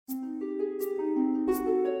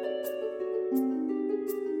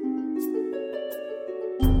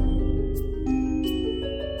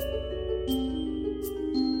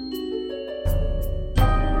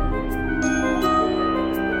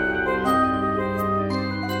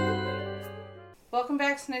Welcome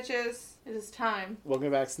back, snitches. It is time.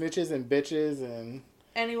 Welcome back, snitches and bitches and...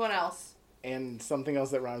 Anyone else. And something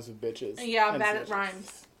else that rhymes with bitches. Yeah, I'm bad at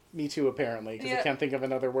rhymes. Me too, apparently, because I can't think of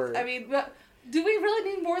another word. I mean, but do we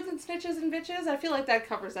really need more than snitches and bitches? I feel like that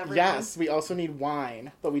covers everything. Yes, we also need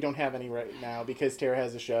wine, but we don't have any right now because Tara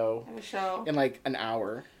has a show. In like an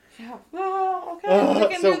hour. Yeah. Oh, okay. We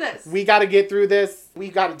can do this. We got to get through this. We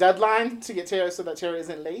got a deadline to get Tara so that Tara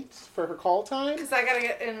isn't late for her call time. Because I got to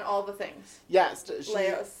get in all the things. Yes.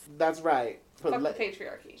 Layers. That's right. Fuck the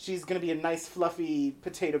patriarchy. She's going to be a nice fluffy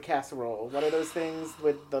potato casserole. What are those things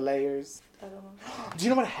with the layers? I don't know. Do you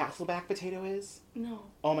know what a Hasselback potato is? No.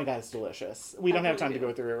 Oh my god, it's delicious. We don't have time to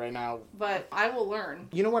go through it right now. But I will learn.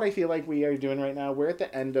 You know what I feel like we are doing right now? We're at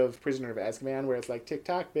the end of Prisoner of Azkaban where it's like,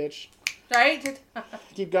 tick-tock, bitch. Right?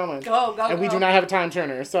 Keep going. Go. And we do not have a time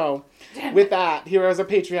turner. So, with that, here are our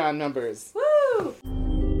Patreon numbers. Woo!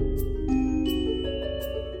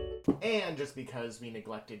 And just because we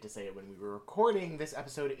neglected to say it when we were recording, this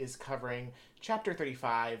episode is covering Chapter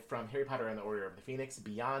 35 from Harry Potter and the Order of the Phoenix,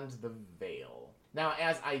 Beyond the Veil. Now,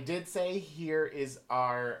 as I did say, here is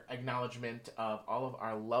our acknowledgement of all of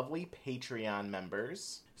our lovely Patreon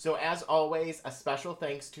members. So, as always, a special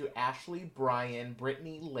thanks to Ashley, Brian,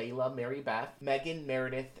 Brittany, Layla, Mary Beth, Megan,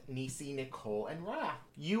 Meredith, Nisi, Nicole, and Ra.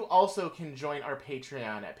 You also can join our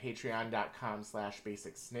Patreon at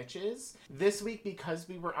patreon.com/basicsnitches. This week, because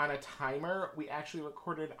we were on a timer, we actually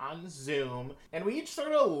recorded on Zoom, and we each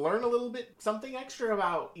sort of learned a little bit something extra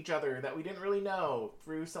about each other that we didn't really know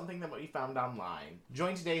through something that we found online.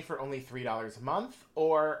 Join today for only $3 a month,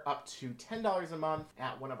 or up to $10 a month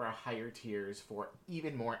at one of our higher tiers for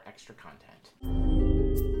even more extra content.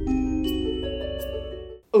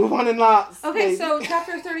 One and lots. Okay, baby. So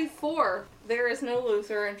chapter 34. There is no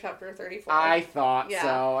Luther in chapter 34. I thought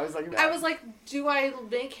so. I was like, do I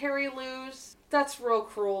make Harry lose? That's real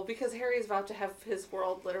cruel because Harry's about to have his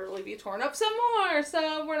world literally be torn up some more,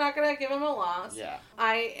 so we're not going to give him a loss. Yeah.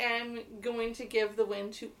 I am going to give the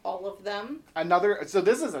win to all of them. So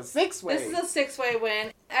this is a 6-way. This is a 6-way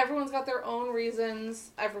win. Everyone's got their own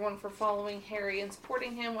reasons. Everyone for following Harry and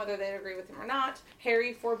supporting him, whether they agree with him or not.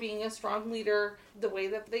 Harry for being a strong leader, the way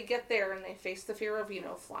that they get there and they face the fear of,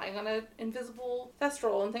 flying on an invisible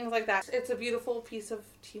thestral and things like that. It's a beautiful piece of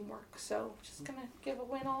teamwork, so just going to give a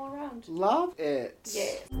win all around. Love it.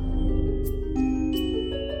 Yeah.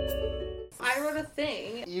 I wrote a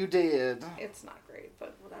thing. You did. It's not great,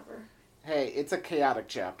 but whatever. Hey, it's a chaotic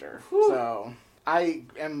chapter. Whew. So I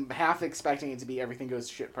am half expecting it to be Everything Goes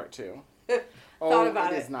to Shit Part 2. Thought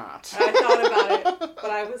about it. It is not. I thought about it,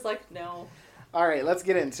 but I was like, no. All right, let's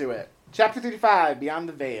get into it. Chapter 35, Beyond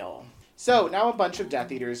the Veil. So, now a bunch of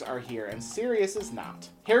Death Eaters are here, and Sirius is not.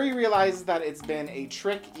 Harry realizes that it's been a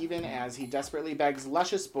trick even as he desperately begs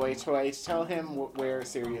Luscious Boy Toy to tell him where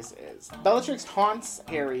Sirius is. Bellatrix haunts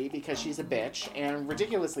Harry because she's a bitch and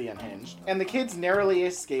ridiculously unhinged, and the kids narrowly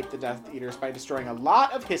escape the Death Eaters by destroying a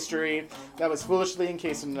lot of history that was foolishly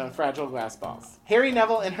encased in fragile glass balls. Harry,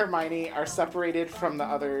 Neville, and Hermione are separated from the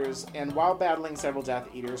others, and while battling several Death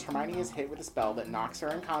Eaters, Hermione is hit with a spell that knocks her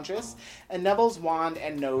unconscious, and Neville's wand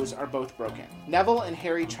and nose are both broken. Neville and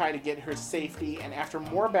Harry try to get her to safety, and after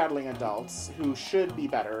more battling adults, who should be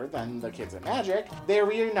better than the kids at Magic, they are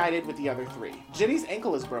reunited with the other three. Ginny's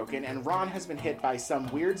ankle is broken, and Ron has been hit by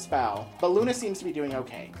some weird spell, but Luna seems to be doing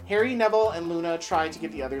okay. Harry, Neville, and Luna try to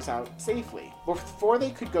get the others out safely. Before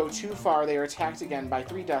they could go too far, they are attacked again by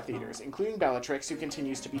 3 Death Eaters, including Bellatrix, who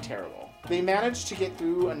continues to be terrible. They manage to get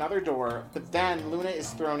through another door, but then Luna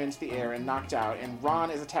is thrown into the air and knocked out, and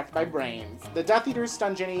Ron is attacked by brains. The Death Eaters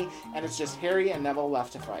stun Ginny, and it's just Harry and Neville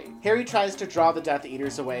left to fight. Harry tries to draw the Death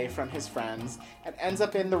Eaters away from his friends, and ends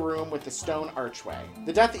up in the room with the stone archway.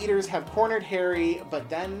 The Death Eaters have cornered Harry, but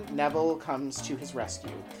then Neville comes to his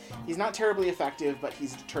rescue. He's not terribly effective, but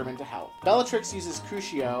he's determined to help. Bellatrix uses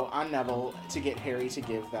Crucio on Neville to get Harry to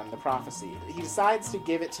give them the prophecy. He decides to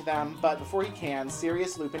give it to them, but before he can,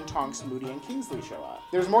 Sirius, Lupin, Tonks, Moody, and Kingsley show up.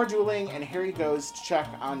 There's more dueling, and Harry goes to check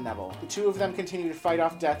on Neville. The two of them continue to fight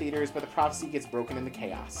off Death Eaters, but the prophecy gets broken in the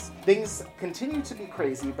chaos. Things continue to be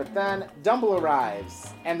crazy, but then Dumble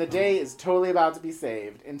arrives, and the day is totally about to be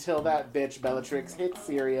saved, until that bitch Bellatrix hits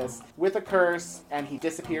Sirius with a curse, and he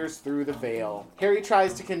disappears through the veil. Harry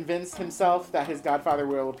tries to convince himself that his godfather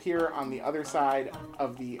will appear on the other side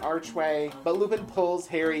of the archway, but Lupin pulls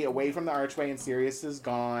Harry away from the archway and Sirius is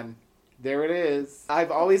gone. There it is.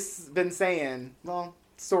 I've always been saying, well,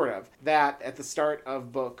 sort of, that at the start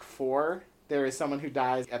of book 4, there is someone who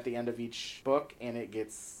dies at the end of each book, and it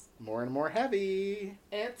gets more and more heavy.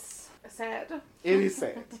 It's sad. It is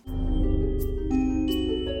sad.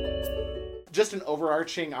 just an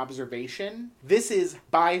overarching observation. This is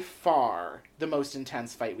by far the most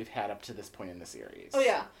intense fight we've had up to this point in the series. Oh,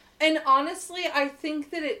 yeah. And honestly, I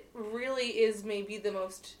think that it really is maybe the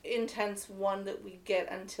most intense one that we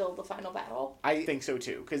get until the final battle. I think so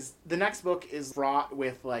too, because the next book is fraught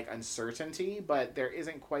with, like, uncertainty, but there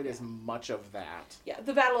isn't quite as much of that. Yeah,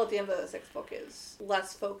 the battle at the end of the sixth book is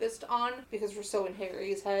less focused on, because we're so in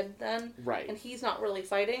Harry's head then. Right. And he's not really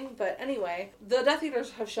fighting, but anyway, the Death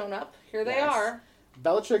Eaters have shown up. Here they are.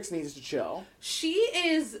 Bellatrix needs to chill. She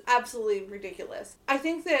is absolutely ridiculous. I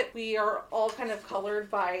think that we are all kind of colored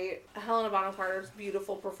by Helena Bonham Carter's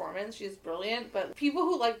beautiful performance. She's brilliant, but people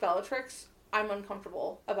who like Bellatrix, I'm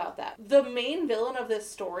uncomfortable about that. The main villain of this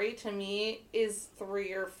story, to me, is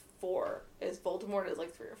 3 or 4. Voldemort is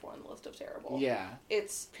like 3 or 4 on the list of terrible. Yeah.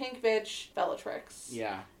 It's Pink Bitch, Bellatrix.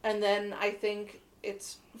 Yeah. And then I think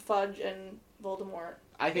it's Fudge and Voldemort.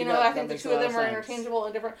 I think I think the two of them are interchangeable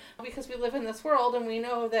and different because we live in this world and we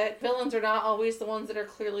know that villains are not always the ones that are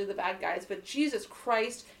clearly the bad guys. But Jesus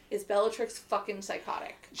Christ, is Bellatrix fucking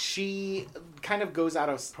psychotic. She kind of goes out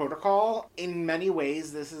of protocol. In many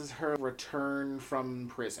ways, this is her return from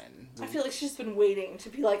prison. I feel like she's been waiting to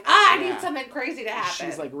be like, I need something crazy to happen.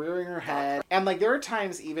 She's like rearing her head. And like there are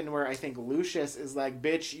times even where I think Lucius is like,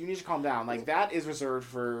 bitch, you need to calm down. Like that is reserved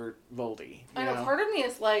for Voldy. I know, part of me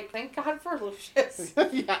is like, thank God for Lucius.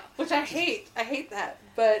 Yeah. Which I hate. I hate that.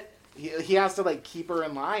 But he has to, like, keep her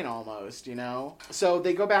in line almost, you know? So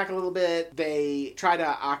they go back a little bit. They try to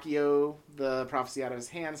Accio the prophecy out of his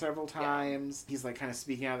hand several times. Yeah. He's, like, kind of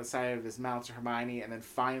speaking out of the side of his mouth to Hermione. And then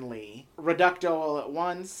finally, Reducto all at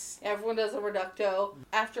once. Everyone does a Reducto.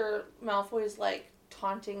 After Malfoy's, like,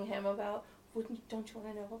 taunting him about, don't you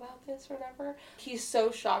want to know about this or whatever? He's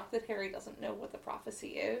so shocked that Harry doesn't know what the prophecy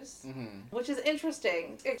is. Mm-hmm. Which is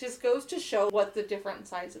interesting. It just goes to show what the different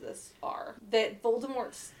sides of this are. That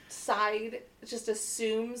Voldemort's side just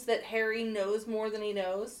assumes that Harry knows more than he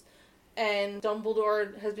knows. And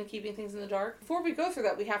Dumbledore has been keeping things in the dark. Before we go through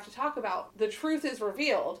that, we have to talk about the truth is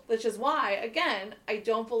revealed, which is why, again, I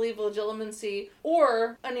don't believe legitimacy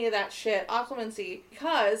or any of that shit, occlumency,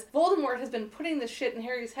 because Voldemort has been putting this shit in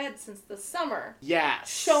Harry's head since the summer.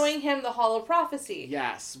 Yes. Showing him the Hall of Prophecy.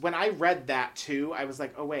 Yes. When I read that, too, I was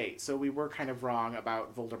like, oh, wait, so we were kind of wrong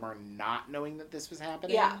about Voldemort not knowing that this was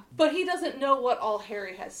happening? Yeah. But he doesn't know what all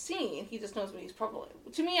Harry has seen. He just knows what he's probably...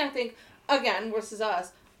 To me, I think, again, versus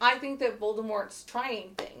us, I think that Voldemort's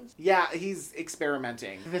trying things. Yeah, he's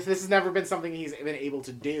experimenting. This has never been something he's been able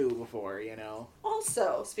to do before, you know?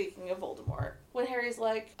 Also, speaking of Voldemort, when Harry's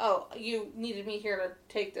like, oh, you needed me here to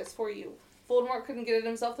take this for you. Voldemort couldn't get it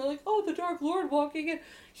himself. They're like, oh, the Dark Lord walking in.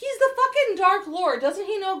 He's the fucking Dark Lord. Doesn't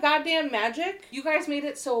he know goddamn magic? You guys made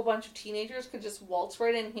it so a bunch of teenagers could just waltz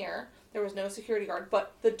right in here. There was no security guard,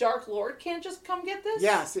 but the Dark Lord can't just come get this?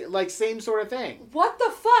 Yeah, like same sort of thing. What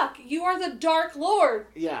the fuck? You are the Dark Lord.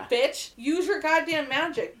 Yeah. Bitch. Use your goddamn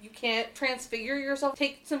magic. You can't transfigure yourself,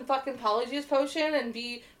 take some fucking Polyjuice potion and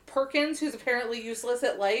be Perkins, who's apparently useless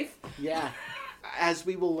at life. Yeah. As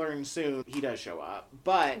we will learn soon, he does show up.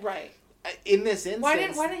 But... Right. In this instance...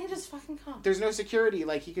 Why didn't he just fucking come? There's no security.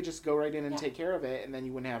 Like, he could just go right in and take care of it, and then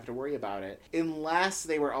you wouldn't have to worry about it. Unless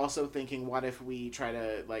they were also thinking, what if we try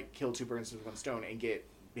to, like, kill 2 birds with 1 stone and get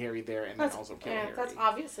Harry there and then also kill Harry? That's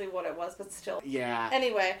obviously what it was, but still. Yeah.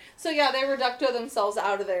 Anyway, so yeah, they Reducto themselves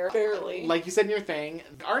out of there. Barely. Like you said in your thing,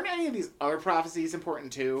 aren't any of these other prophecies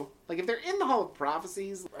important too? Like, if they're in the Hall of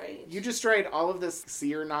Prophecies, right. You destroyed all of this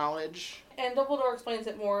seer knowledge. And Dumbledore explains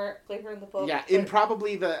it more later in the book. Yeah, in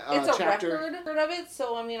probably the it's chapter... a record of it,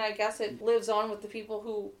 so I mean, I guess it lives on with the people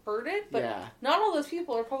who heard it, but not all those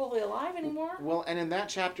people are probably alive anymore. Well, and in that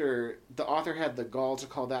chapter, the author had the gall to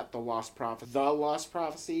call that the Lost Prophecy. The Lost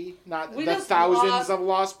Prophecy? Not the thousands of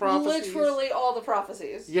Lost Prophecies. Literally all the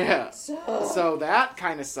prophecies. Yeah. So that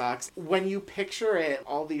kind of sucks. When you picture it,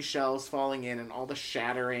 all these shells falling in and all the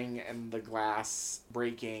shattering and the glass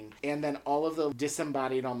breaking, and then all of the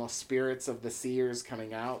disembodied almost spirits of the seers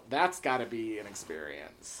coming out, that's gotta be an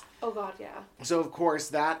experience. Oh god, yeah. So of course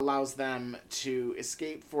that allows them to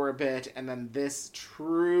escape for a bit, and then this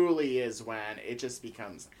truly is when it just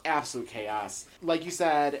becomes absolute chaos. Like you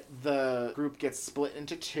said, the group gets split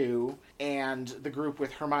into 2, and the group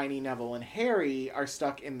with Hermione, Neville, and Harry are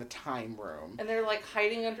stuck in the time room. And they're like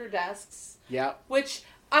hiding under desks. Yep. Which...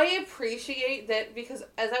 I appreciate that because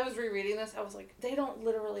as I was rereading this, I was like, they don't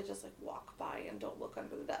literally just like walk by and don't look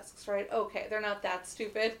under the desks, right? Okay, they're not that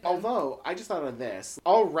stupid. Although, I just thought of this.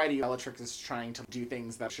 Already, Bellatrix is trying to do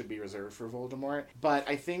things that should be reserved for Voldemort, but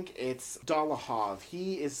I think it's Dolohov.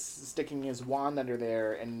 He is sticking his wand under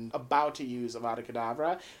there and about to use Avada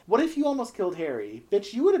Kedavra. What if you almost killed Harry?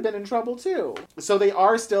 Bitch, you would have been in trouble too. So they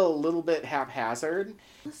are still a little bit haphazard.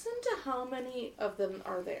 Listen to how many of them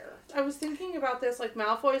are there. I was thinking about this, like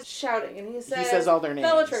Malfoy's shouting, and he says all their names.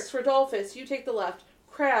 Bellatrix, Rodolphus, you take the left.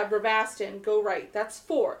 Crabbe, Rabaston, go right. That's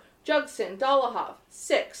 4. Jugson, Dolohov,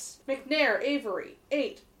 6. McNair, Avery,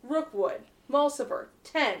 8. Rookwood, Mulciber,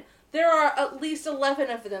 10. There are at least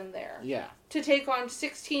 11 of them there. Yeah. To take on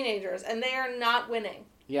 6 teenagers, and they are not winning.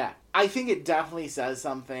 Yeah. I think it definitely says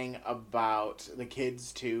something about the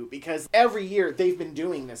kids, too, because every year they've been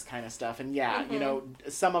doing this kind of stuff, and yeah, you know,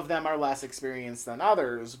 some of them are less experienced than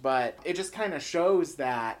others, but it just kind of shows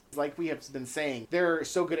that, like we have been saying, they're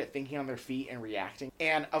so good at thinking on their feet and reacting,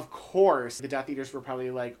 and of course, the Death Eaters were probably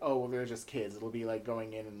like, oh, well, they're just kids, it'll be like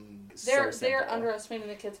going in and They're underestimating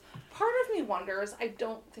the kids. Part of me wonders, I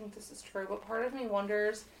don't think this is true, but part of me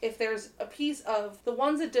wonders if there's a piece of the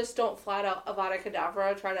ones that just don't flat out Avada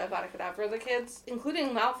Kedavra, try to Avada Kedavra the kids, including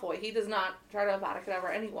Malfoy. He does not try to Avada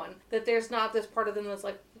Kedavra anyone. That there's not this part of them that's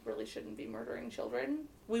like, we really shouldn't be murdering children.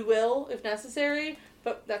 We will, if necessary,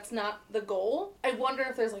 but that's not the goal. I wonder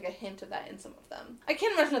if there's like a hint of that in some of them. I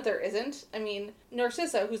can't imagine that there isn't. I mean,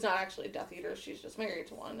 Narcissa, who's not actually a Death Eater, she's just married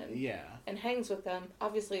to one and hangs with them.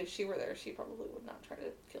 Obviously, if she were there, she probably would not try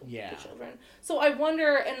to kill the children. So I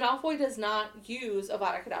wonder, and Malfoy does not use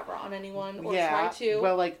Avada Kedavra on anyone or try to.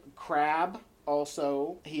 Well, like Crabbe.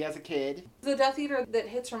 Also, he has a kid. The Death Eater that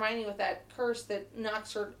hits Hermione with that curse that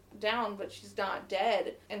knocks her down, but she's not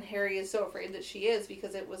dead, and Harry is so afraid that she is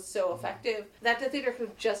because it was so effective. That Death Eater could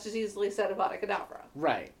have just as easily said Avada Kedavra.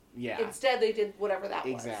 Right. Yeah. Instead, they did whatever that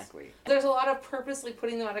was. Exactly. There's a lot of purposely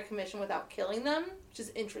putting them out of commission without killing them, which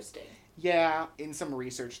is interesting. Yeah, in some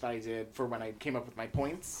research that I did for when I came up with my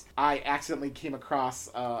points, I accidentally came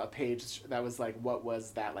across a page that was like, what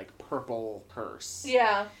was that, like, purple curse?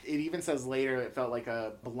 Yeah. It even says later it felt like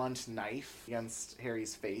a blunt knife against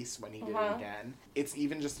Harry's face when he did it again. It's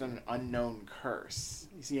even just an unknown curse,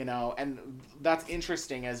 you know? And that's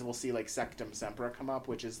interesting, as we'll see, like, Sectum Sempra come up,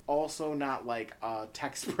 which is also not, like, a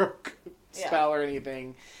textbook spell or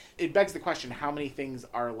anything. It begs the question, how many things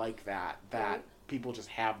are like that people just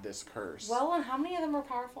have this curse? Well, and how many of them are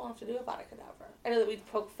powerful enough to do Avada Kedavra? I know that we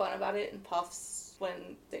poke fun about it in Puffs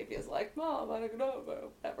when Xavier's like, "Mom, Avada Kedavra,"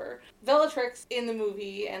 whatever. Bellatrix in the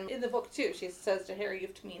movie and in the book too, she says to Harry, "You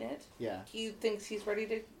have to mean it." Yeah. He thinks he's ready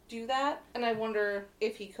to do that, and I wonder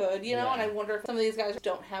if he could, you know, and I wonder if some of these guys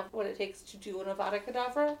don't have what it takes to do an Avada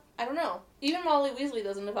Kedavra. I don't know. Even Molly Weasley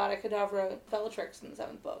does an Avada Kedavra Bellatrix in the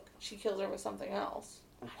 7th book. She kills her with something else.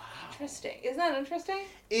 Wow. Interesting. Isn't that interesting?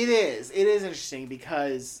 It is. It is interesting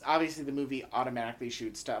because obviously the movie automatically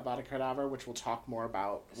shoots to Avada Kedavra, which we'll talk more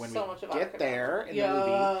about when we get there in the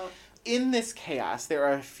movie. In this chaos, there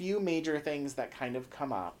are a few major things that kind of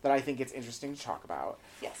come up that I think it's interesting to talk about.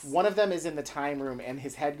 Yes. One of them is in the time room, and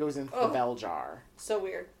his head goes into the bell jar. So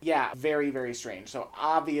weird. Yeah, very, very strange. So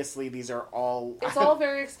obviously these are all... It's all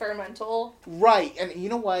very experimental. Right. And you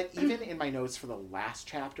know what? Even in my notes for the last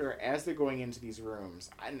chapter, as they're going into these rooms,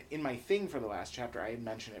 and in my thing for the last chapter, I had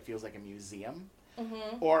mentioned it feels like a museum.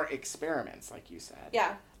 Or experiments, like you said.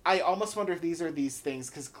 Yeah. I almost wonder if these are these things,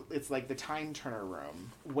 because it's like the Time Turner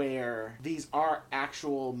room, where these are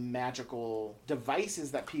actual magical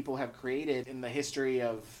devices that people have created in the history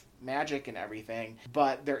of magic and everything,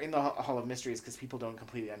 but they're in the Hall of Mysteries because people don't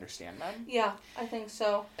completely understand them. Yeah, I think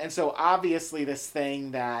so. And so obviously this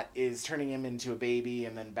thing that is turning him into a baby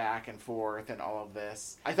and then back and forth and all of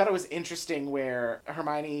this. I thought it was interesting where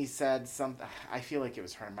Hermione said something, I feel like it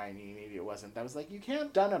was Hermione, maybe it wasn't, that was like, you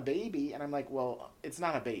can't done a baby. And I'm like, well, it's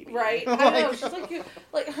not a baby. Right. I know. She's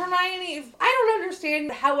like, Hermione, I don't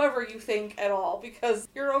understand however you think at all, because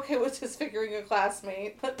you're okay with disfiguring a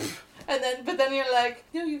classmate. But then you're like,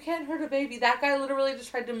 no, you can't hurt a baby. That guy literally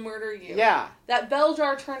just tried to murder you. Yeah. That bell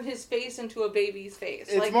jar turned his face into a baby's face.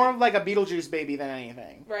 It's more of like a Beetlejuice baby than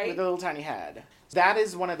anything. Right. With a little tiny head. That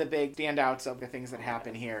is one of the big standouts of the things that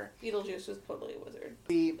happen here. Beetlejuice was totally a wizard.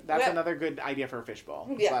 See, that's another good idea for a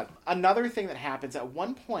fishbowl. Yeah. But another thing that happens at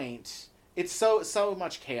one point... It's so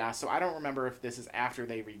much chaos, so I don't remember if this is after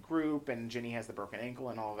they regroup and Ginny has the broken ankle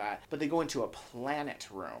and all that, but they go into a planet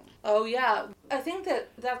room. Oh, yeah. I think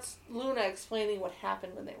that's Luna explaining what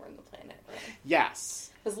happened when they were in the planet room.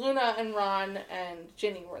 Yes. Because Luna and Ron and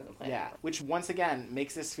Ginny were in the planetarium. Yeah, which once again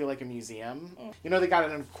makes this feel like a museum. You know, they got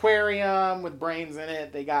an aquarium with brains in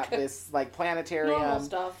it. They got this, like, planetarium. Normal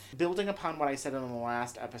stuff. Building upon what I said in the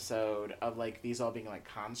last episode of, like, these all being, like,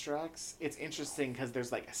 constructs, it's interesting because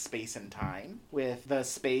there's, like, space and time with the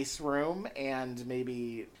space room and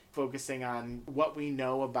maybe focusing on what we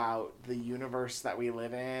know about the universe that we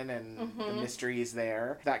live in and the mysteries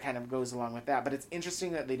there. That kind of goes along with that. But it's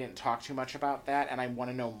interesting that they didn't talk too much about that, and I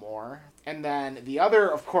want to know more. And then the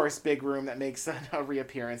other, of course, big room that makes a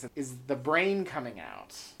reappearance is the brain coming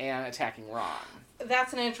out and attacking Ron.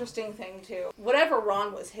 That's an interesting thing, too. Whatever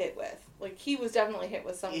Ron was hit with, like, he was definitely hit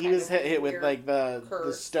with some kind of He was hit with, like, the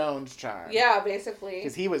curse. stoned charm. Yeah, basically.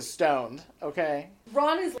 Because he was stoned, okay?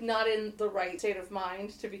 Ron is not in the right state of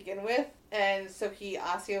mind to begin with, and so he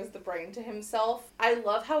osseos the brain to himself. I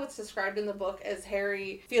love how it's described in the book as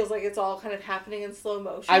Harry feels like it's all kind of happening in slow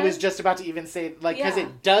motion. I was just about to even say, like, because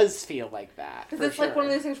it does feel like that. Because it's like one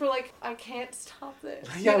of those things where, like, I can't stop this.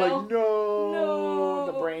 Yeah, you know? like, no. No.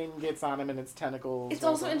 The brain gets on him and its tentacles. It's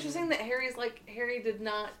also interesting that Harry did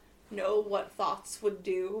not know what thoughts would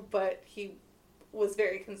do, but he was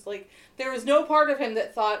very like, there was no part of him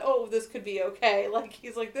that thought, oh, this could be okay. Like,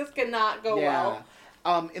 he's like, this cannot go well.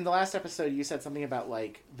 In the last episode, you said something about,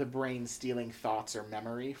 like, the brain stealing thoughts or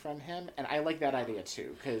memory from him, and I like that idea,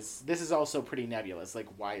 too, because this is also pretty nebulous. Like,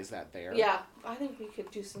 why is that there? Yeah, I think we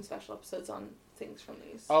could do some special episodes on things from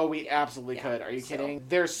these. Oh, we absolutely could. Are you kidding?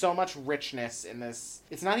 There's so much richness in this.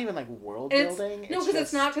 It's not even, like, world building. No, because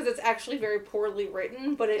it's not, because it's actually very poorly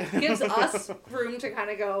written, but it gives us room to kind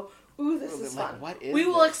of go, ooh, this is fun. What is we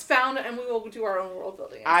will this? expound and we will do our own world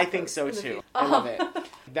building. I think so, too. I love it.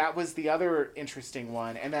 That was the other interesting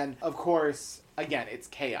one. And then, of course, again, it's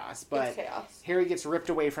chaos. But it's chaos. Harry gets ripped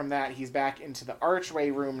away from that. He's back into the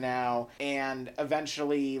archway room now. And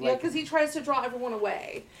eventually, like... Yeah, because he tries to draw everyone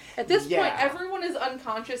away. At this point, everyone is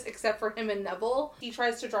unconscious except for him and Neville. He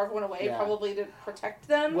tries to draw everyone away, probably to protect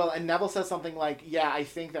them. Well, and Neville says something like, yeah, I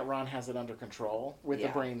think that Ron has it under control with the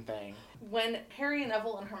brain thing. When Harry and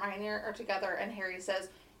Neville and Hermione are together and Harry says,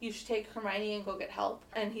 you should take Hermione and go get help.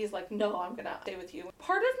 And he's like, no, I'm going to stay with you.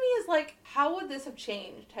 Part of me is like, how would this have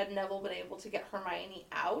changed had Neville been able to get Hermione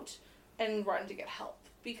out and run to get help?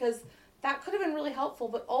 Because that could have been really helpful,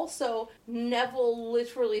 but also Neville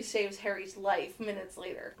literally saves Harry's life minutes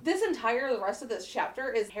later. The rest of this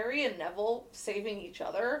chapter is Harry and Neville saving each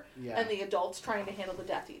other and the adults trying to handle the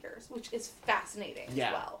Death Eaters, which is fascinating as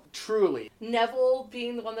well. Truly. Neville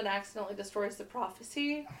being the one that accidentally destroys the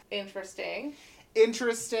prophecy.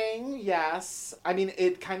 Interesting, yes. I mean,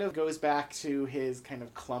 it kind of goes back to his kind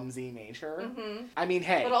of clumsy nature. Mm-hmm. I mean,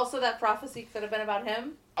 hey. But also that prophecy could have been about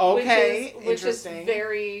him. Okay, which is interesting.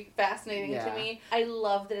 Very fascinating to me. I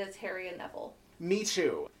love that it's Harry and Neville. Me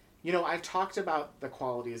too. You know, I've talked about the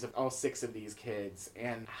qualities of all 6 of these kids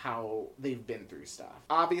and how they've been through stuff.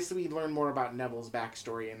 Obviously, we learn more about Neville's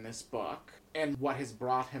backstory in this book and what has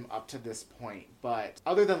brought him up to this point. But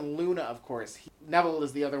other than Luna, of course, Neville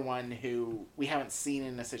is the other one who we haven't seen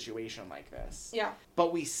in a situation like this. Yeah.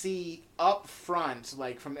 But we see up front,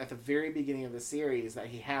 like from at the very beginning of the series, that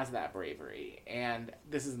he has that bravery. And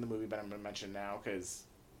this isn't the movie, but I'm going to mention now because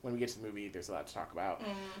when we get to the movie, there's a lot to talk about,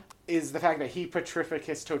 is the fact that he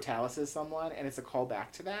Petrificus Totalis is someone, and it's a callback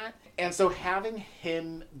to that. And so having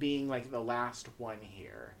him being, like, the last one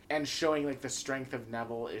here, and showing, like, the strength of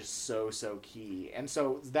Neville is so, so key. And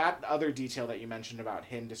so that other detail that you mentioned about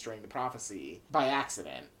him destroying the prophecy by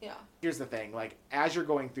accident. Yeah. Here's the thing, like, as you're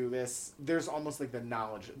going through this, there's almost, like, the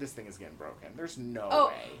knowledge this thing is getting broken. There's no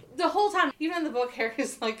way. The whole time, even in the book,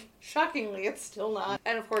 Harry's like, shockingly, it's still not.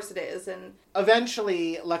 And of course it is, and...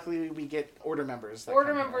 Eventually, luckily, we get Order members.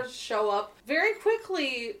 Order members show up. Very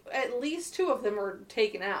quickly, at least 2 of them are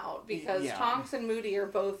taken out, because Tonks and Moody are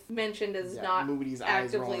both mentioned as not Moody's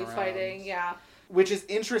actively fighting. Yeah. Which is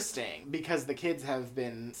interesting, because the kids have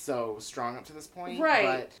been so strong up to this point. Right.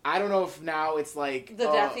 But I don't know if now it's like... The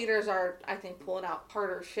Death Eaters are, I think, pulling out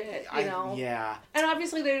harder shit, you know? Yeah. And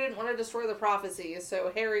obviously they didn't want to destroy the prophecy,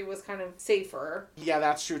 so Harry was kind of safer. Yeah,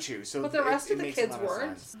 that's true, too. So but the rest of the kids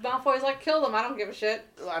weren't. Malfoy's like, kill them, I don't give a shit.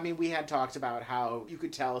 I mean, we had talked about how you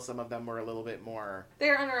could tell some of them were a little bit more...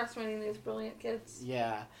 They're underestimating these brilliant kids.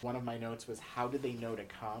 Yeah. One of my notes was, how did they know to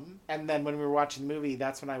come? And then when we were watching the movie,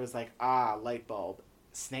 that's when I was like, light bulb.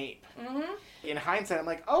 Snape. Mm-hmm. In hindsight, I'm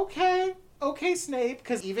like, okay, okay, Snape.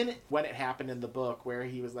 Because even when it happened in the book where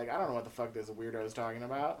he was like, I don't know what the fuck this weirdo is talking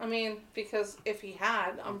about. I mean, because if he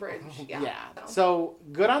had Umbridge, yeah. So,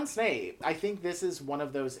 good on Snape. I think this is one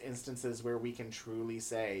of those instances where we can truly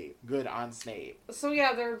say, good on Snape. So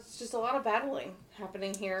yeah, there's just a lot of battling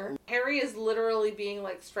happening here. Harry is literally being,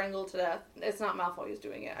 like, strangled to death. It's not Malfoy who's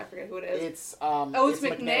doing it. I forget who it is. It's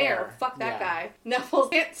McNair. Fuck that guy. Neville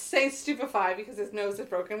can't say stupefy because his nose is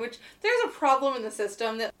broken, which there's a problem in the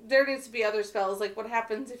system that there needs to be other spells. Like, what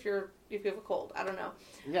happens if you have a cold? I don't know.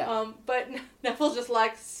 Yeah. But Neville's just,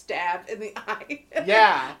 like, stabbed in the eye.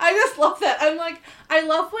 Yeah. I just love that. I'm like, I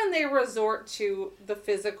love when they resort to the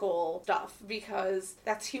physical stuff because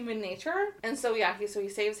that's human nature. And so, yeah, he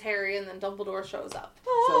saves Harry and then Dumbledore shows up.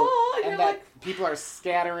 And that like, people are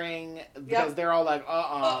scattering because they're all like,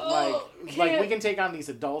 like we can take on these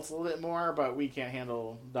adults a little bit more, but we can't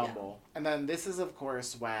handle Dumble. Yeah. And then this is, of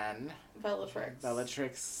course, when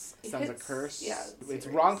Bellatrix sends a curse. Yeah, it's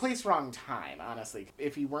wrong place, wrong time, honestly.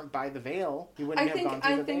 If he weren't by the veil, he wouldn't have gone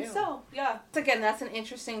through the veil. I think so, yeah. Again, that's an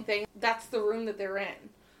interesting thing. That's the room that they're in.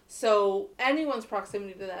 So anyone's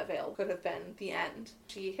proximity to that veil could have been the end.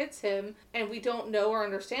 She hits him, and we don't know or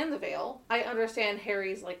understand the veil. I understand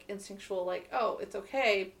Harry's, like, instinctual, like, oh, it's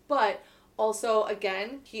okay. But also,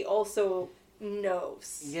 again, he also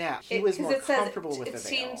knows. Yeah, he was more comfortable with the veil. It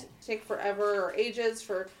seemed to take forever or ages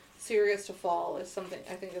for Sirius to fall is something,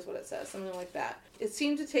 I think is what it says, something like that. It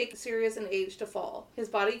seemed to take Sirius an age to fall. His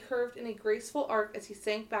body curved in a graceful arc as he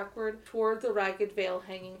sank backward toward the ragged veil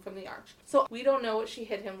hanging from the arch. So we don't know what she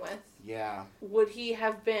hit him with. Yeah. Would he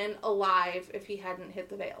have been alive if he hadn't hit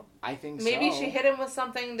the veil? I think Maybe she hit him with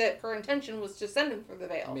something that her intention was to send him through the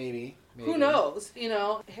veil. Maybe. Who knows? You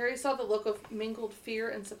know, Harry saw the look of mingled fear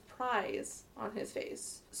and surprise on his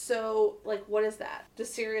face. So, like, what is that?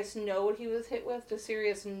 Does Sirius know what he was hit with? Does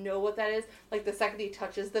Sirius know what that is? Like, the second he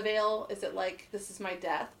touches the veil, is it like, this is my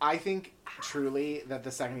death? I think, truly, that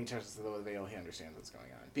the second he touches the veil, he understands what's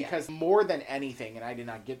going on. Because more than anything, and I did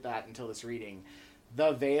not get that until this reading,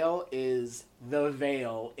 the veil is the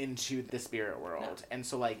veil into the spirit world. No. And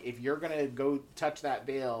so, like, if you're going to go touch that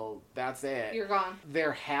veil, that's it. You're gone.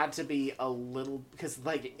 There had to be a little... Because,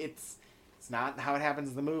 like, it's not how it happens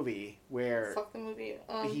in the movie, where fuck the movie.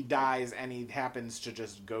 He dies and he happens to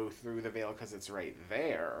just go through the veil because it's right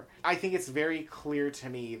there. I think it's very clear to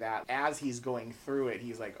me that as he's going through it,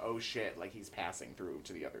 he's like, oh shit, like he's passing through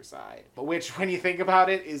to the other side. But which, when you think about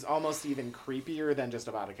it, is almost even creepier than just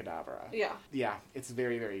Avada Kedavra. Yeah. Yeah, it's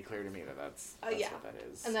very, very clear to me that that's what that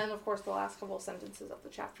is. And then, of course, the last couple of sentences of the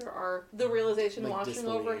chapter are the realization washing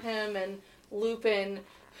over him and Lupin,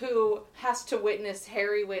 who has to witness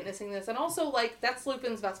Harry witnessing this. And also, like, that's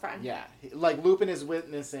Lupin's best friend. Yeah. Like, Lupin is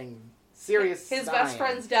witnessing Sirius his best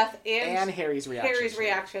friend's death and Harry's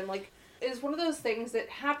reaction. Like, is one of those things that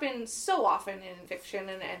happen so often in fiction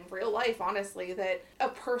and real life, honestly, that a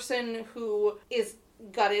person who is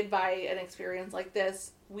gutted by an experience like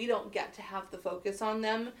this, we don't get to have the focus on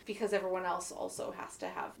them because everyone else also has to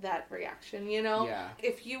have that reaction, you know? Yeah.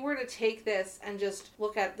 If you were to take this and just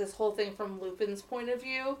look at this whole thing from Lupin's point of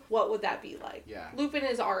view, what would that be like? Yeah. Lupin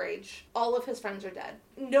is our age. All of his friends are dead.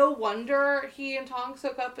 No wonder he and Tonks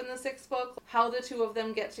hook up in the 6th book. How the two of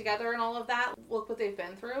them get together and all of that. Look what they've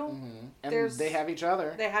been through. Mm-hmm. And they have each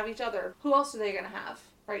other. They have each other. Who else are they going to have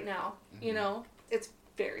right now? Mm-hmm. You know? It's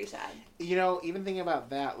very sad. You know, even thinking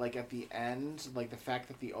about that, like, at the end, like, the fact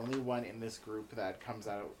that the only one in this group that comes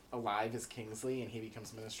out alive is Kingsley, and he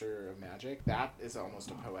becomes Minister of Magic, that is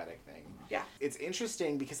almost a poetic thing. Yeah. It's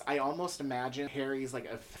interesting because I almost imagine Harry's, like,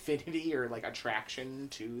 affinity or, like, attraction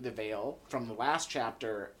to the veil from the last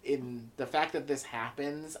chapter. In the fact that this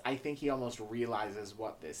happens, I think he almost realizes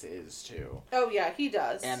what this is, too. Oh, yeah, he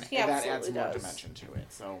does. And that adds more dimension to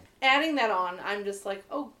it, so... Adding that on, I'm just like,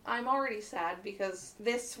 oh, I'm already sad because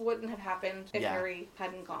this wouldn't have happened if Harry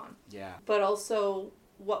hadn't gone. Yeah. But also,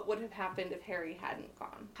 what would have happened if Harry hadn't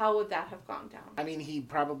gone? How would that have gone down? I mean, he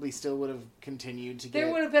probably still would have continued to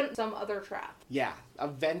There would have been some other trap. Yeah.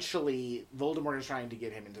 Eventually, Voldemort is trying to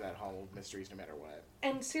get him into that Hall of Mysteries no matter what.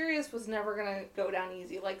 And Sirius was never going to go down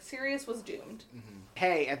easy. Like, Sirius was doomed. Mm-hmm.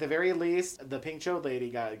 Hey, at the very least, the pink-chilled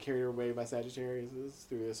lady got carried away by Sagittarius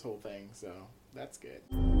through this whole thing, so that's good.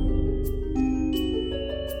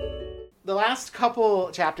 The last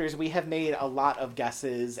couple chapters, we have made a lot of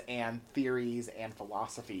guesses and theories and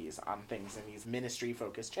philosophies on things in these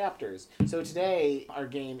ministry-focused chapters. So today, our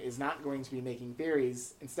game is not going to be making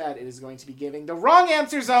theories. Instead, it is going to be giving the wrong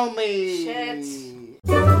answers only!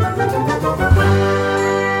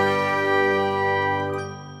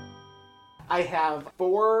 I I have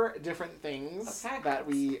 4 different things Okay. that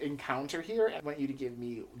we encounter here. I want you to give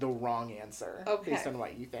me the wrong answer based Okay. on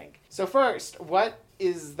what you think. So first, what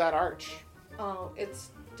is that arch? Oh, it's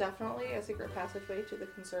definitely a secret passageway to the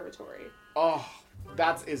conservatory. Oh,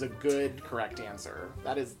 that is a good, correct answer.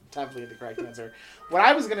 That is definitely the correct answer. What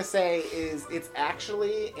I was going to say is it's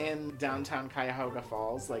actually in downtown Cuyahoga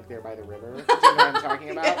Falls, like there by the river. Do you know what I'm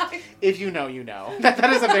talking about? Yeah. If you know, you know.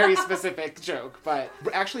 That is a very specific joke. But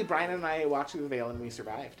actually, Brian and I walked through the veil and we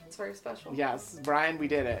survived. It's very special. Yes, Brian, we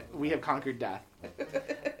did it. We have conquered death.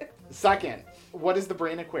 Second, what is the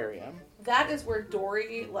Brain Aquarium? That is where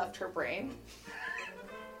Dory left her brain.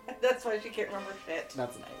 That's why she can't remember shit.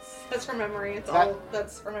 That's nice. That's her memory.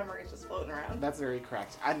 That's her memory just floating around. That's very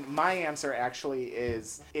correct. And my answer actually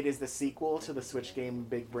is it is the sequel to the Switch game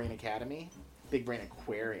Big Brain Academy. Big Brain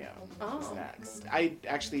Aquarium is next. I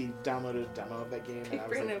actually downloaded a demo of that game and I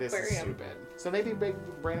was like, this is stupid. So maybe Big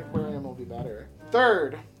Brain Aquarium will be better.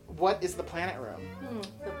 Third, what is the Planet Room?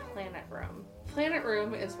 The Planet Room. Planet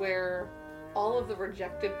Room is where all of the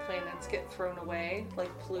rejected planets get thrown away, like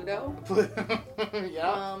Pluto.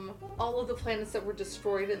 Yeah. All of the planets that were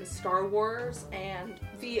destroyed in Star Wars, and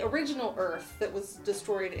the original Earth that was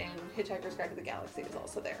destroyed in Hitchhiker's Guide to the Galaxy is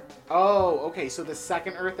also there. Oh, okay. So the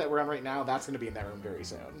second Earth that we're on right now, that's going to be in that room very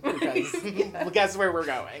soon. Because guess where we're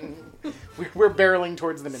going? We're barreling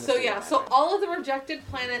towards the Ministry. So yeah, so all of the rejected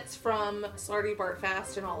planets from Slarty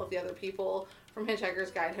Bartfast and all of the other people from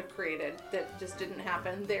Hitchhiker's Guide have created that just didn't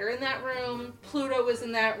happen. They're in that room. Pluto is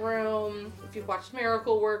in that room. If you've watched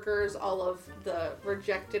Miracle Workers, all of the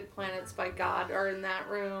rejected planets by God are in that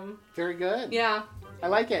room. Very good. Yeah. I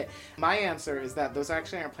like it. My answer is that those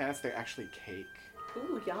actually aren't planets, they're actually cake.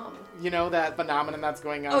 Ooh, yum. You know that phenomenon that's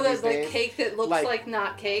going on Oh, these that's like days? cake that looks like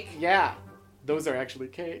not cake? Yeah. Those are actually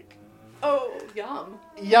cake. Oh, yum.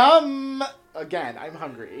 Yum! Again, I'm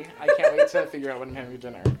hungry. I can't wait to figure out what I'm having for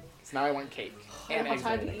dinner. So now I want cake. I don't have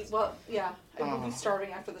time to eat. Well, yeah. I will be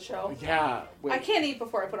starving after the show. Yeah. Wait. I can't eat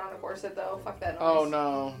before I put on a corset, though. Fuck that noise. Oh,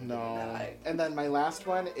 no. And then my last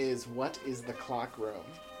one is, what is the clock room?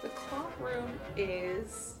 The clock room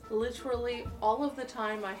is literally all of the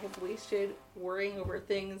time I have wasted worrying over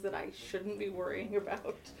things that I shouldn't be worrying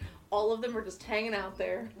about. All of them are just hanging out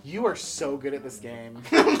there. You are so good at this game.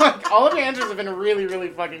 Like, all of your answers have been really, really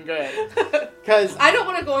fucking good. Because I don't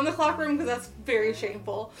want to go in the clock room because that's very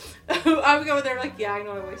shameful. I would go there like, yeah, I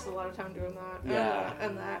know I wasted a lot of time doing that. Yeah.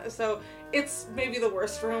 And that. So it's maybe the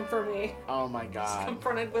worst room for me. Oh my Just god.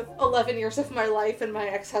 confronted with 11 years of my life and my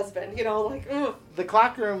ex-husband. You know, like, ugh. The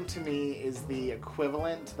clock room to me is the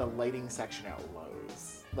equivalent to the lighting section at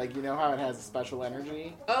Lowe's. Like, you know how it has a special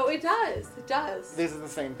energy? Oh, it does. It does. This is the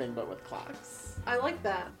same thing, but with clocks. I like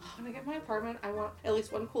that. When I get my apartment, I want at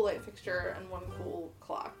least one cool light fixture and one cool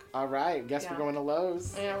clock. All right, guess we're going to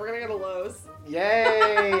Lowe's. Yeah, we're gonna go to Lowe's.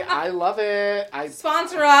 Yay! I love it.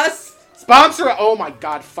 Sponsor us! Sponsor! Oh my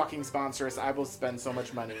god, fucking sponsor us. I will spend so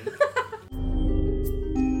much money.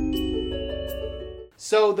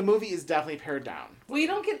 So the movie is definitely pared down. We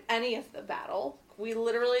don't get any of the battle. We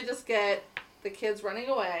literally just get the kids running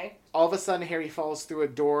away. All of a sudden, Harry falls through a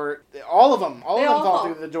door. All of them fall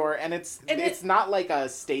through the door, and it's not like a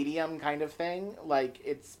stadium kind of thing, like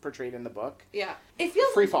it's portrayed in the book. Yeah, it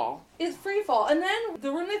feels free fall. It's free fall, and then the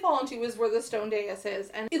room they fall into is where the stone dais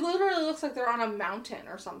is, and it literally looks like they're on a mountain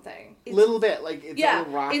or something. Little bit, like it's a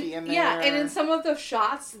little rocky in there. Yeah, and in some of the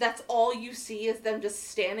shots, that's all you see is them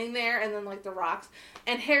just standing there, and then like the rocks.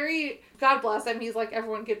 And Harry, God bless him, he's like,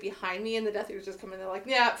 everyone get behind me, and the Death Eaters just come in. They're like,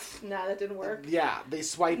 yeah, nah, that didn't work. Yeah, they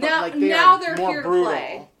swipe now, up like they're more here brutal. to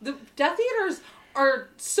play. The Death Eaters are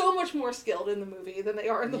so much more skilled in the movie than they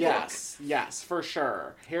are in the book. Yes, for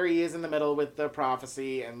sure. Harry is in the middle with the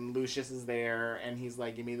prophecy, and Lucius is there, and he's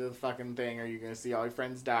like, give me the fucking thing, or you're going to see all your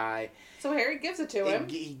friends die. So Harry gives it to him.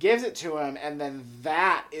 He gives it to him, and then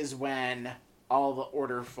that is when all the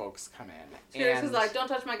Order folks come in. Sirius is like, don't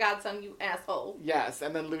touch my godson, you asshole. Yes,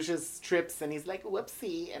 and then Lucius trips, and he's like,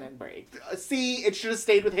 whoopsie, and it breaks. See, it should have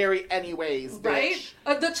stayed with Harry anyways, bitch.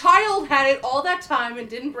 Right? The child had it all that time and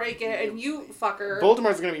didn't break it, and you fucker.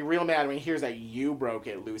 Voldemort's gonna be real mad when he hears that you broke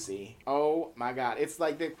it, Lucy. Oh my god. It's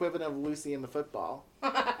like the equivalent of Lucy in the football.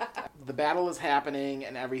 The battle is happening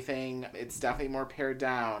and everything. It's definitely more pared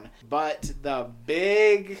down. But the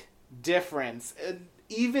big difference,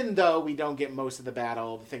 even though we don't get most of the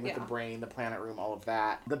battle, the thing with the brain, the planet room, all of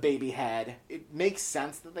that, the baby head, it makes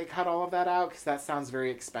sense that they cut all of that out because that sounds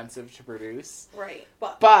very expensive to produce. Right.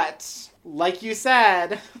 But like you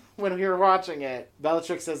said when we were watching it,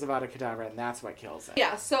 Bellatrix says Avada Kedavra, and that's what kills it.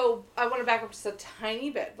 Yeah, so I want to back up just a tiny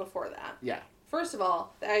bit before that. Yeah. First of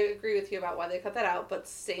all, I agree with you about why they cut that out, but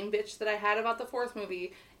same bitch that I had about the fourth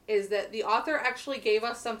movie is that the author actually gave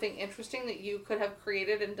us something interesting that you could have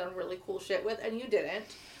created and done really cool shit with, and you didn't.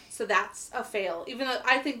 So that's a fail. Even though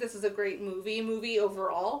I think this is a great movie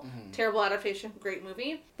overall. Mm-hmm. Terrible adaptation, great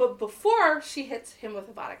movie. But before she hits him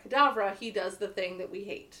with Avada Kedavra, he does the thing that we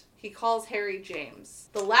hate. He calls Harry James.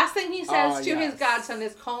 The last thing he says to his godson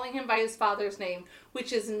is calling him by his father's name,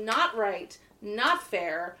 which is not right, not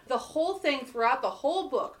fair. The whole thing throughout the whole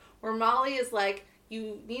book where Molly is like,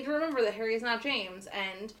 you need to remember that Harry is not James,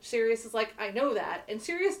 and Sirius is like, I know that, and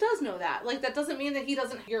Sirius does know that. Like, that doesn't mean that he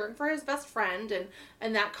doesn't yearn for his best friend,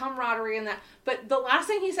 and that camaraderie and that, but the last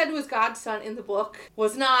thing he said to his godson in the book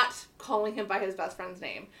was not calling him by his best friend's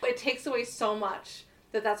name. It takes away so much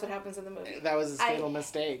that's what happens in the movie. That was his fatal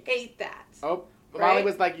mistake. I hate that. Oh. Right? Molly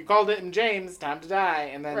was like, you called it in James, time to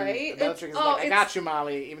die. And then Bellatrix is like, I got you,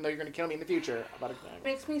 Molly, even though you're going to kill me in the future. It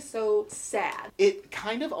makes me so sad. It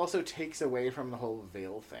kind of also takes away from the whole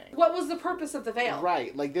veil thing. What was the purpose of the veil?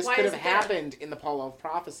 Right. Like, this could have happened in the Hall of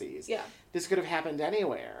Prophecies. Yeah. This could have happened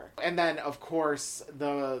anywhere. And then, of course,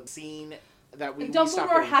 the scene that we...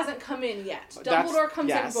 Dumbledore hasn't come in yet. Dumbledore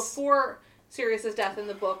comes in before Sirius's death in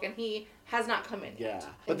the book, and he has not come in yet. Yeah.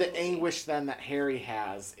 But the anguish then that Harry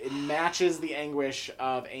has, it matches the anguish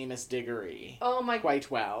of Amos Diggory. Oh my quite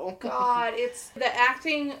well. God, it's the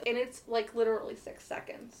acting, and it's like literally 6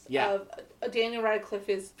 seconds. Yeah. Of Daniel Radcliffe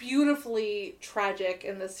is beautifully tragic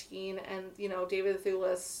in this scene, and David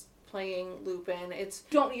Thewlis playing Lupin.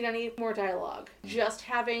 Don't need any more dialogue. Just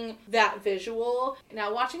having that visual.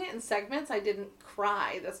 Now, watching it in segments, I didn't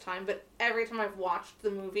cry this time, but every time I've watched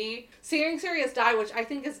the movie, seeing Sirius die, which I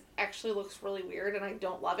think actually looks really weird, and I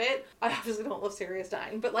don't love it. I obviously don't love Sirius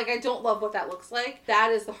dying, but I don't love what that looks like.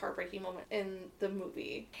 That is the heartbreaking moment in the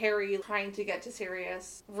movie. Harry trying to get to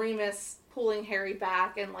Sirius, Remus pulling Harry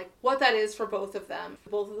back, and what that is for both of them.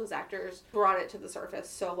 Both of those actors brought it to the surface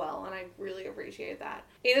so well, and I really appreciate that.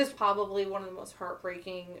 It is probably one of the most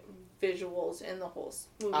heartbreaking visuals in the whole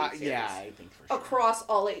movie series. Yeah, I think for sure. Across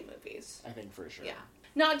all 8 movies. I think for sure. Yeah.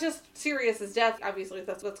 Not just Sirius's death, obviously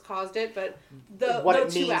that's what's caused it, but what the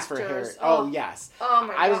it two means actors. For Harry. Oh, yes. Oh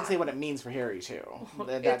my God. I was going to say what it means for Harry too.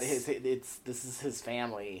 This is his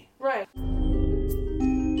family. Right.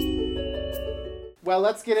 Well,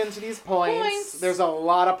 let's get into these points. There's a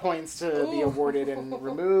lot of points to be awarded and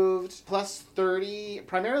removed. Plus 30,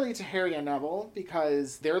 primarily to Harry and Neville,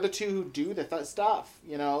 because they're the two who do the stuff.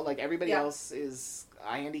 Everybody else is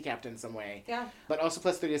handicapped in some way. Yeah. But also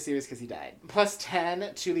plus 30 to Sirius because he died. Plus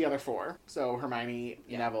 10 to the other 4. So Hermione,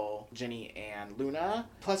 Neville, Ginny, and Luna.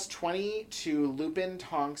 Plus 20 to Lupin,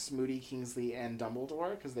 Tonks, Moody, Kingsley, and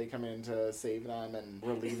Dumbledore because they come in to save them and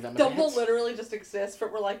relieve them. Dumbledore literally just exists,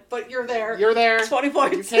 but we're but you're there. You're there. 20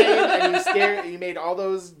 points. You came and you made all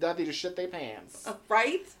those Death Eaters shit they pants.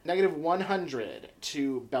 Right? Negative 100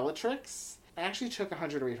 to Bellatrix. I actually took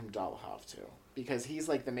 100 away from Dolohov too. Because he's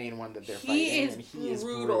the main one that they're fighting, and he is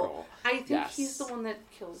brutal. I think he's the one that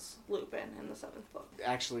kills Lupin in the 7th book.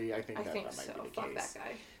 Actually, I think that might so. be the Fuck case. that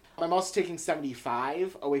guy. I'm also taking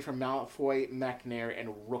 75 away from Malfoy, McNair,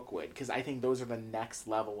 and Rookwood, because I think those are the next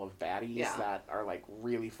level of baddies that are,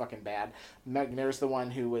 really fucking bad. McNair's the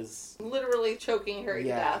one who was... literally choking Harry to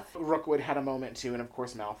death. Rookwood had a moment, too, and of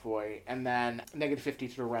course Malfoy. And then negative 50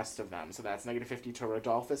 to the rest of them. So that's negative 50 to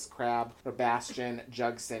Rodolphus, Crabbe, Sebastian,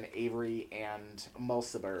 Jugson, Avery, and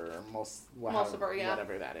Mulciber.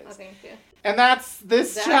 Whatever that is. I think, yeah. And that's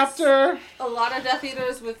this chapter. A lot of Death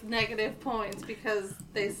Eaters with negative points because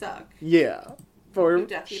they suck. Yeah, for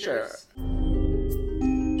Death Eaters. sure.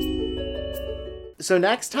 So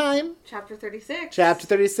next time... Chapter 36. Chapter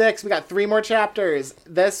 36. We got 3 more chapters.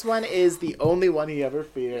 This one is The Only One He Ever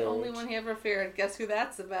Feared. The Only One He Ever Feared. Guess who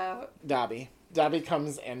that's about? Dobby. Dobby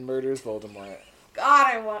comes and murders Voldemort. God,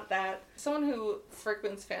 I want that. Someone who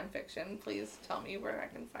frequents fan fiction, please tell me where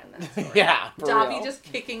I can find that story. Yeah, Dobby real. just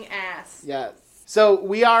kicking ass. Yes. So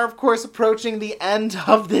we are, of course, approaching the end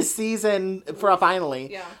of this season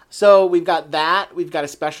finally. Yeah. So we've got that. We've got a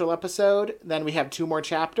special episode. Then we have 2 more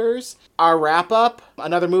chapters. Our wrap-up,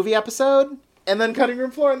 another movie episode, and then Cutting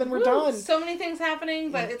Room Floor, and then we're done. So many things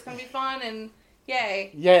happening, but it's going to be fun, and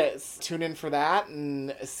yay. Yes. Tune in for that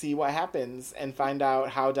and see what happens and find out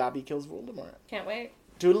how Dobby kills Voldemort. Can't wait.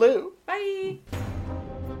 Toodaloo. Bye.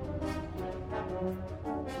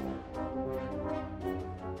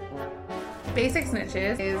 Basic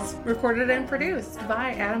Snitches is recorded and produced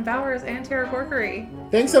by Adam Bowers and Tara Corkery.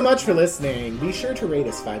 Thanks so much for listening. Be sure to rate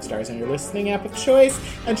us 5 stars on your listening app of choice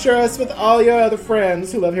and share us with all your other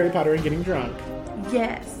friends who love Harry Potter and getting drunk.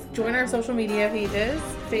 Yes. Join our social media pages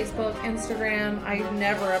Facebook, Instagram. I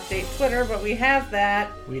never update Twitter, but we have that.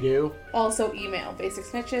 We do. Also email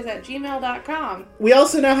basicsnitches@gmail.com. We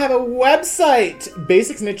also now have a website,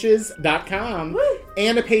 basicsnitches.com, Woo!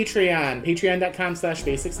 and a Patreon,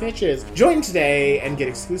 patreon.com/basicsnitches. Join today and get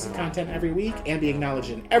exclusive content every week and be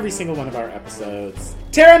acknowledged in every single one of our episodes.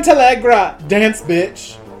 Tarantellegra, dance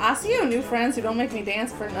bitch. I see you new friends who don't make me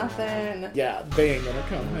dance for nothing. Yeah, they ain't gonna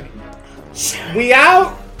come, honey. We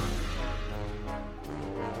out!